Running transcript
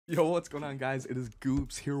Yo, what's going on, guys? It is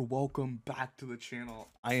Goops here. Welcome back to the channel.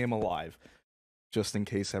 I am alive. Just in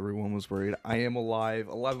case everyone was worried, I am alive.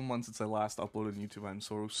 11 months since I last uploaded on YouTube. I'm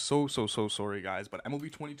so sorry, guys. But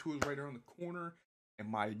MLB 22 is right around the corner. And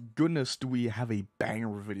my goodness, do we have a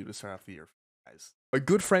banger video to start off the year, guys. My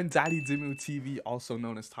good friend DaddyDimmuTV, also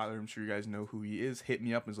known as Tyler, I'm sure you guys know who he is, hit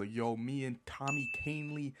me up and was like, yo, me and Tommy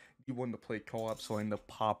Kahnle, he wanted to play co-op, so I ended up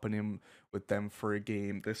popping him with them for a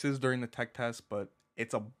game. This is during the tech test, but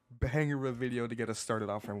it's a banger of a video to get us started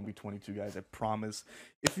off for MLB 22, guys. I promise.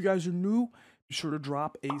 If you guys are new, be sure to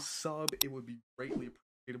drop a sub. It would be greatly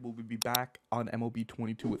appreciated. We'll be back on MLB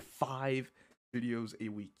 22 with 5 videos a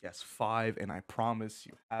week. Yes, 5, and I promise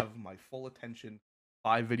you have my full attention.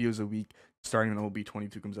 5 videos a week starting when MLB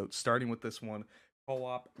 22 comes out. Starting with this one,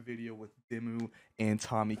 co-op video with Dimmu and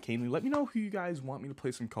Tommy Kahnle. Let me know who you guys want me to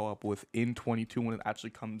play some co-op with in 22 when it actually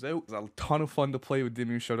comes out. It's a ton of fun to play with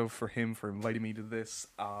Dimmu. Shout out for him for inviting me to this.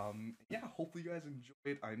 Yeah, hopefully you guys enjoy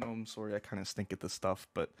it. I know I'm sorry I kind of stink at this stuff,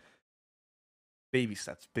 but baby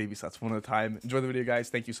steps one at a time. Enjoy the video, guys.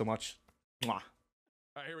 Thank you so much. Mwah. All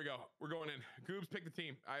right, here we go. We're going in. Goobs, pick the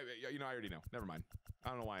team. I already know. Never mind. I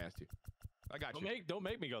don't know why I asked you. I got you. Don't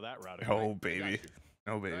make me go that route. Oh, baby.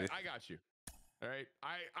 Oh, baby. Right? I got you. All right.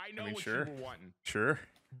 I know what sure. you were wanting. Sure.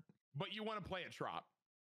 But you want to play a trop.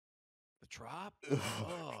 The trop?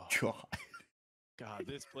 Oh, God. God,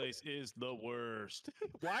 this place is the worst.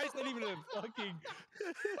 Why is that even a fucking...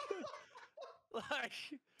 like...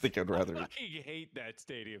 I think I'd rather... I fucking hate that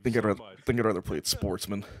stadium think so I'd much. think I'd rather play at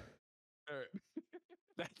Sportsman. All right.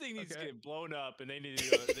 That thing needs to Okay. get blown up, and they need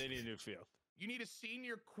a new field. You need a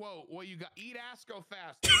senior quote. Well, you got eat ass, go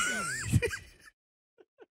fast. There you go.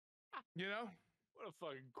 You know? What a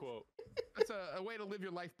fucking quote. That's a way to live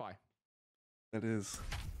your life by. That is.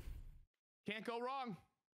 Can't go wrong.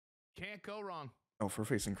 Can't go wrong. Oh, for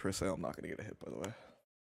facing Chris Sale, I'm not going to get a hit, by the way.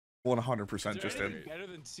 100% Is there just anything in. better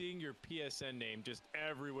than seeing your PSN name just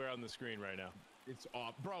everywhere on the screen right now? It's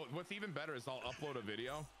off. Bro, what's even better is I'll upload a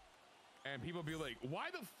video and people be like, why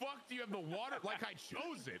the fuck do you have the water? Like I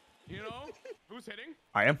chose it, you know? Who's hitting?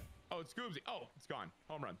 I am? Oh, it's Scoobsy. Oh, it's gone.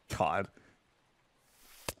 Home run. God.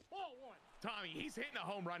 Tommy, he's hitting a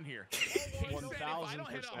home run here. He said, if I don't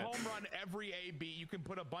hit a 1000%. home run every AB, you can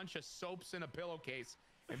put a bunch of soaps in a pillowcase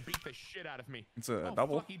and beat the shit out of me. It's a Oh,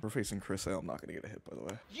 double. fuck, he For facing Chris Sale, I'm not going to get a hit, by the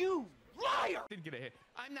way. You liar! didn't get a hit.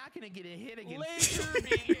 I'm not going to get a hit against Laser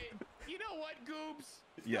you. You know what, Goobs?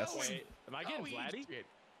 Yes. Go Wait, am I getting eat Vladdy? shit.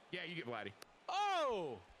 Yeah, you get Vladdy.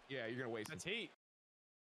 Oh! Yeah, you're going to waste That's it. heat.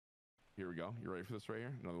 Here we go. You ready for this right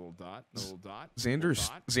here? Another little dot. Another little dot. Xander's.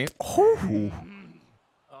 Little dot. Oh!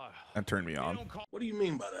 Oh, That turned me They on. don't call What do you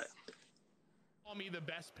mean by that? me the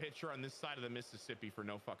best pitcher on this side of the Mississippi for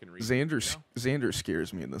no fucking reason. Xander, Xander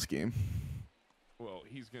scares me in this game. Well,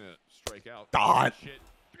 he's going to strike out. God. Shit.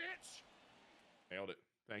 Bitch. Nailed it.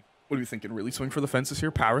 Thank What are you thinking? Really swing for the fences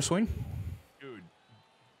here? Power swing? you. Dude,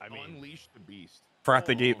 I mean, unleash the beast. Frat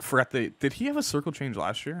the gate. Frat the. Did he have a circle change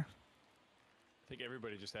last year? I think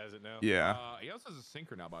everybody just has it now. Yeah. He also has a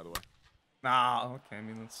sinker now, by the way. Nah. Okay. I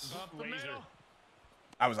mean, that's. Up the Laser. middle.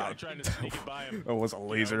 I was I'm out. trying to sneak it by him. It was a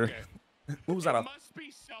laser. Okay. What was that? It A must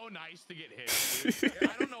be so nice to get hit. Dude.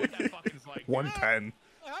 I don't know what that fucking's like. 110.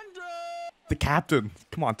 Andrew! The captain.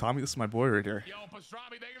 Come on, Tommy. This is my boy right here. Yo,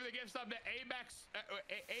 Pastrami, thank you for the gift sub to Abex.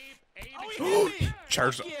 Oh, he hit me!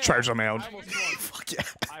 Charge, Fuck yeah. charge them out. I almost swung. Fuck yeah.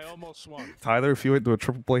 I almost swung. Tyler, if you went to a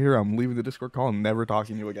triple play here, I'm leaving the Discord call and never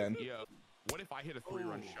talking to you again. Yeah. What if I hit a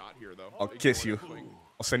 3-run shot here, though? I'll kiss you.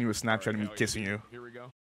 I'll send you a Snapchat of me Hell yeah. kissing you. Here we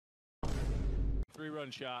go.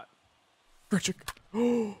 3-run shot. Richard.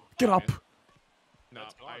 Get up. No,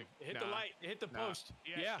 That's gone. It hit the light. It hit the post.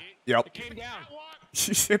 Yeah. Yep. It came down.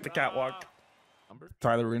 You hit the catwalk. Number?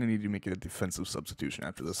 Tyler, we're gonna need you to make a defensive substitution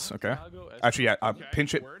after this, okay? Santiago Actually, yeah.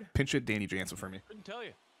 Okay, word. Pinch it, Danny Jansen for me. Couldn't tell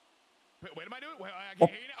you. Wait, what am I doing? Wait, I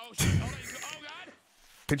can't hear you now. Oh, shit. Hold on. Oh, God.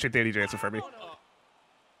 Pinch it, Danny Jansen for me.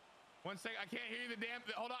 One second. I can't hear you. The damn.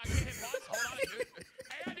 Hold on. I can't hit pause. Hold on.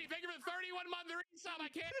 Hey, Andy, thank you for the 31-month resub. I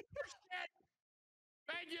can't hear shit.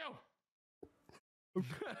 Thank you. All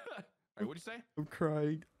right, what'd you say? I'm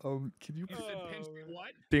crying. Can you You said pinch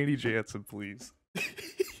what? Danny Jansen, please?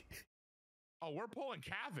 Oh, we're pulling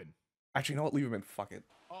Kevin. Actually, you know what? Leave him in. Fuck it.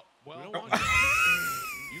 Oh, well. We don't no. want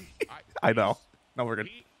I know. No, we're good.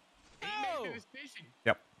 He Oh. made the decision.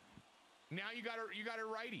 Yep. Now you got a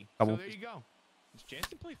righty. Double. So there you go. Does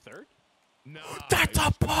Jansen play third? No. That's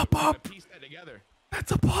a pop-up. Piece that together.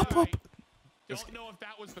 That's a pop-up. All right. Don't know if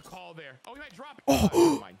that was the call there. Oh, he might drop it. Oh,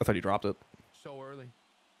 never mind. I thought he dropped it. So early.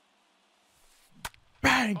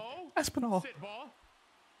 Bang! Oh, Espinal. sit ball.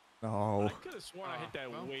 No. I could have sworn I hit that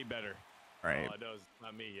well. way better. All right. Oh, that was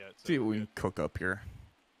not me yet. So See what we good. can cook up here.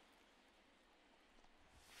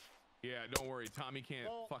 Yeah, don't worry. Tommy can't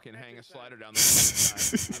fucking hang a slider down the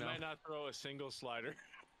side. I might not throw a single slider.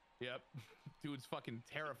 Yep. Dude's fucking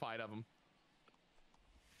terrified of him.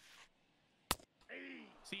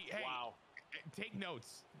 See, hey, wow. Take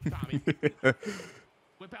notes, Tommy.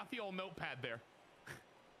 Whip out the old notepad there.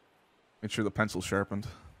 Make sure the pencil's sharpened.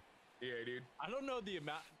 Yeah, dude. I don't know the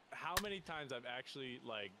amount, how many times I've actually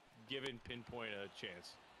like given pinpoint a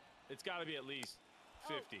chance. It's got to be at least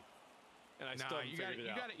 50. And I still haven't figured it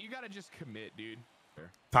out. You gotta just commit, dude.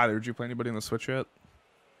 Tyler, did you play anybody in the Switch yet?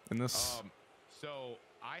 In this? So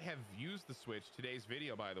I have used the Switch. Today's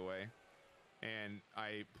video, by the way. And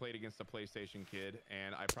I played against a PlayStation kid,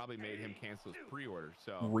 and I probably made him cancel his pre-order.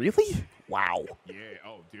 So really? Wow. Yeah.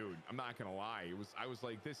 Oh, dude. I'm not gonna lie. I was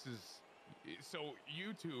like, this is. So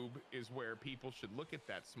YouTube is where people should look at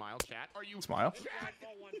that. Smile chat. Are you smile?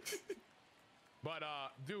 But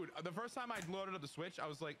dude, the first time I loaded up the Switch, I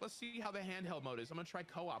was like, let's see how the handheld mode is. I'm gonna try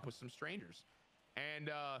co-op with some strangers, and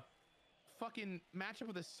fucking match up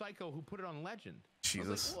with a psycho who put it on Legend.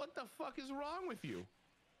 Jesus. Like, what the fuck is wrong with you?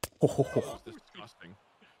 Oh, that's disgusting.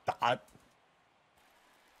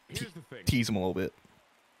 Here's the thing. Tease him a little bit.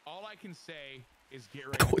 All I can say is get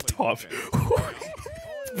ready Go to play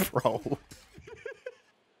tough. Bro.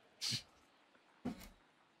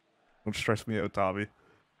 Don't stress me out, Tommy.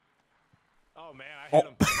 Oh man, I hit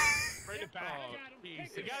him. Bring it back. Oh,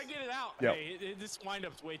 you gotta get it out. Yep. Hey, this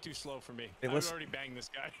wind-up's way too slow for me. Hey, I've listen. already banged this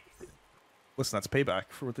guy. Listen, that's payback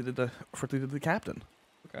for what they did to the captain.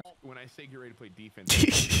 Okay. When I say get ready to play defense,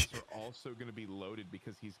 defenses are also going to be loaded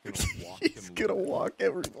because he's going to walk He's them. gonna walk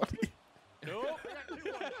everybody. Nope.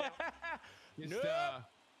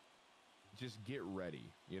 Just get ready,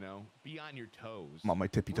 you know? Be on your toes. I'm on my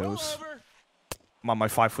tippy toes. Roll over. I'm on my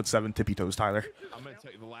 5'7" tippy toes, Tyler. I'm going to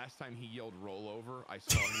tell you, the last time he yelled roll over, I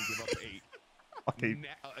saw him give up Okay.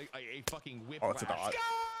 a fucking whip. Oh, it's a dot.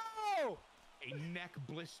 Go! A neck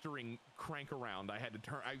blistering crank around. I had to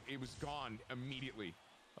turn. It was gone immediately.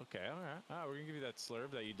 Okay, all right. We're gonna give you that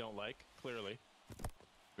slurve that you don't like. Clearly.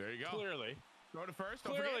 There you go. Clearly. Throw it first.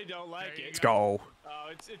 Clearly don't like it. Let's go. Oh,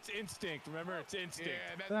 it's instinct. Remember, it's instinct.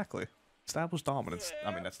 Yeah, Exactly. Establish dominance.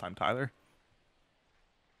 I mean, that's time, Tyler.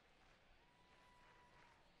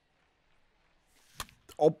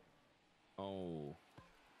 Oh. Oh.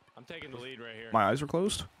 I'm taking the lead right here. My eyes are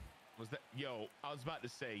closed. Was that? Yo, I was about to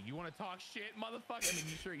say, you want to talk shit, motherfucker? I mean,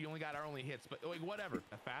 sure, you only got our only hits, but like, whatever.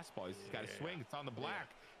 A fastball, he's got to swing. It's on the black.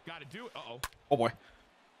 Got to do it. Uh-oh. Oh, boy.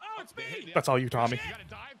 Oh, it's me. That's all you, Tommy. You got to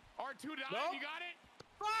dive. R2 dive. Nope. You got it.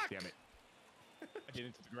 Fuck. Damn it. Get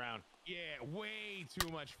into the ground. Yeah, way too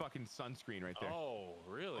much fucking sunscreen right there. Oh,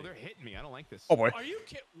 really? Oh, they're hitting me. I don't like this. Oh, boy. Are you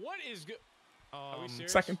kidding? What is good? Are we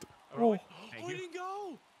serious? Second. Oh, Oh. oh, he didn't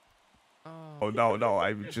go. Oh, no.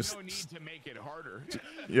 I'm There's just. no need to make it harder.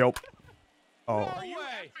 Yep. Oh. Are you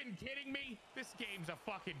way. effing kidding me? This game's a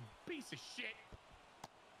fucking piece of shit.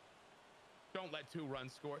 Don't let 2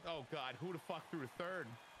 runs score. Oh, God. Who the fuck threw to third?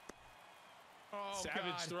 Oh, Savage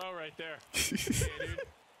God. throw right there. Yeah, dude.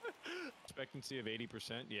 Expectancy of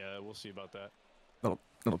 80%. Yeah, we'll see about that.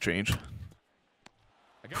 That'll change.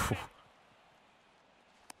 I got it.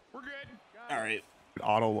 We're good. All right.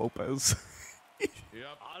 Otto Lopez. Yep.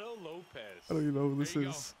 Otto Lopez. I don't even know who this There you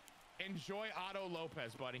is. go. Enjoy Otto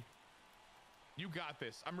Lopez, buddy. You got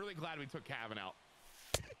this. I'm really glad we took Cavan out.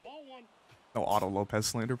 Ball 1. No Otto Lopez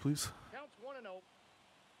slander, please. Counts 1-0.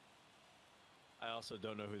 I also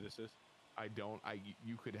don't know who this is. I don't.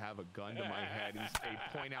 You could have a gun to my head and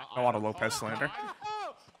say, point out. No Otto Lopez slander. God.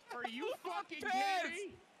 Oh, Are you fucking Lopez! kidding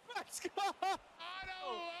me? Let's go. Otto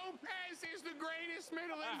Lopez is the greatest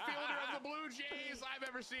middle infielder of the Blue Jays I've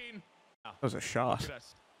ever seen. That was a shot. Look at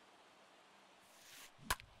us.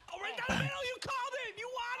 Oh, right down the middle. You called it. You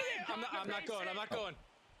wanted it. I'm not going. I'm not going.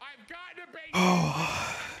 I've got to base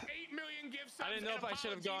 8 million gifts. I didn't know if I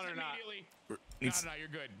should have gone or not. No, you're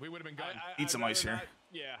good. We would have been good. Need some ice here.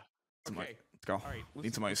 Yeah. Okay. Let's go. All right.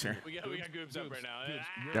 Need some ice here. We got goobs up right now.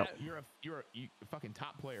 Goobs, Yep. You're a fucking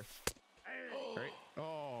top player. Right?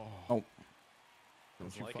 Oh. Oh.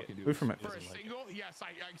 Don't you like fucking it. do Wait this. for a minute. For a single? Yes,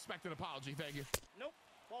 I expect an apology. Thank you. Nope.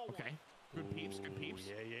 Ball 1. Okay. Good peeps. Good peeps.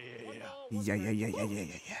 Yeah.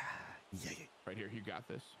 Yeah. Right here. You got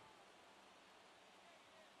this.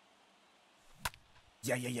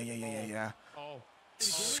 Yeah. Oh.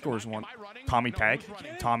 Scores Am one. I running? Tommy No, tag. who's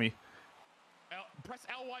running? Tommy. Press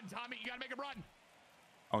L1, Tommy. You gotta make a run.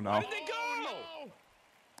 Oh no. Where did they go? Oh, no.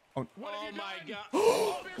 Oh. What have Oh you my done? God.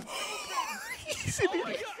 Oh, they're stupid. He's in Oh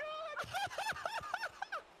my it. God.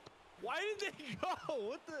 Why did they go?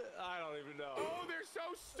 What the? I don't even know. Oh, they're so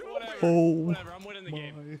stupid. Whatever. Oh Whatever. I'm winning the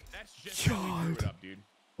game. That's just how we threw it up, dude.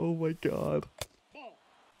 Oh my God. Ball.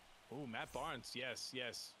 Ooh. Ooh, Matt Barnes. Yes,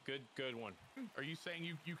 yes. Good one. Are you saying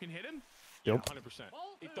you can hit him? Yep. 100%.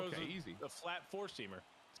 He throws Okay, easy. a flat four-seamer.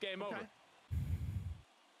 It's game over.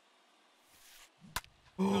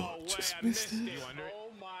 No way, Just I missed missed it. it. Oh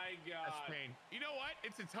my God. That's pain. You know what?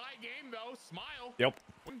 It's a tie game though. Smile. Yep.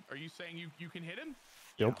 Are you saying you can hit him?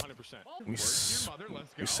 Yep. 100%. We, Word to your mother.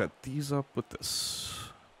 Let's go. we set these up with this.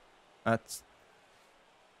 That's.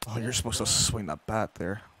 Oh, you're supposed to swing that bat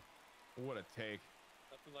there. What a take.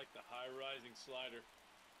 Nothing like the high-rising slider.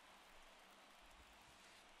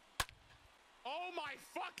 Oh my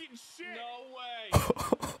fucking shit! No way.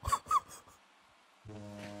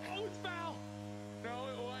 Oh, it's foul. No,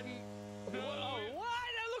 it wasn't. No, Oh, what?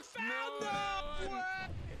 That looks foul. No, No,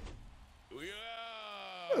 it way.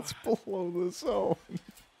 yeah. That's below the zone.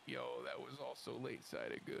 Yo, that was also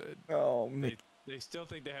late-sided good. Oh, Mickey. They still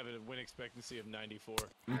think they have a win expectancy of 94.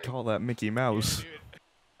 We call that Mickey Mouse. Yeah, dude.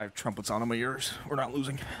 I have trumpets on my ears. We're not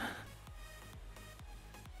losing.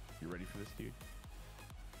 You ready for this, dude?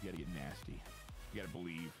 You gotta get nasty. You gotta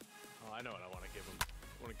believe. Oh, I know what I want to give him.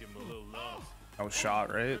 I want to give him a little love. That was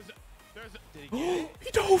shot, right? Did he get it? He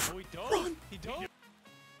dove! Oh, he dove. Run! He dove.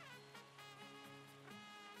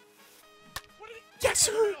 Yes,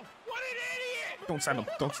 sir! What an idiot! Don't send him.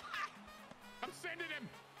 Don't. I'm sending him.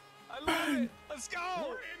 I love it. Let's go.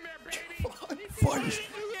 We're in there, baby. Fight!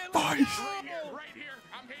 Fight! Right here.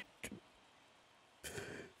 I'm hitting.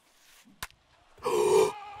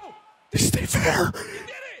 Stay fair! He did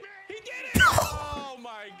it! He did it! Oh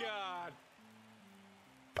my God!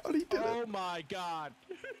 God, he did Oh it. my God!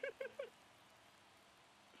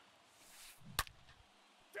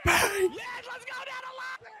 Bang! Yes, let's go down the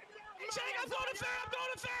line! Shake, I'm going to third! I'm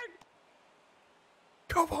going to third!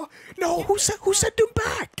 Come on! No, who sent him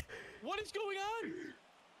back? What is going on?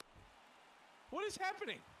 What is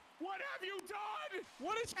happening? What have you done?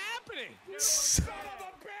 What is happening? Son of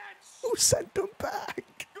a bitch! Who sent him back?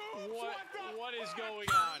 Goobs, What is fuck? going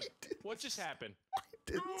on? What just happened?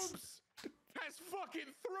 Goobs has fucking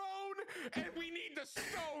thrown, and we need to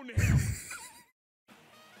stone him.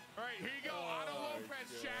 All right, here you go, Otto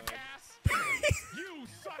Lopez, jackass. You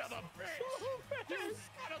son of a bitch! You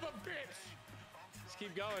son of a bitch! Let's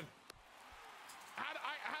keep going. How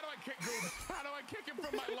do I kick Goobs? How do I kick him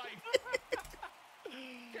from my life?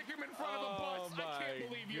 Kick him in front of a bus. I can't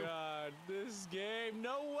believe you. God, this game,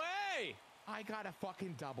 no way! I got a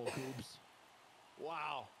fucking double, Goobs.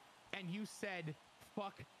 Wow. And you said,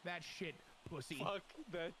 fuck that shit, pussy. Fuck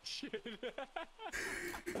that shit.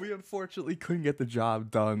 We unfortunately couldn't get the job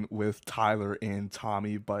done with Tyler and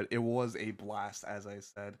Tommy, but it was a blast, as I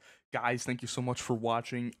said. Guys, thank you so much for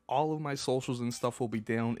watching. All of my socials and stuff will be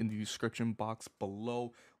down in the description box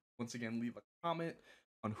below. Once again, leave a comment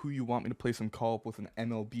on who you want me to play some call-up with an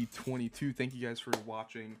MLB 22. Thank you guys for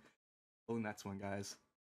watching. Till the next one, guys.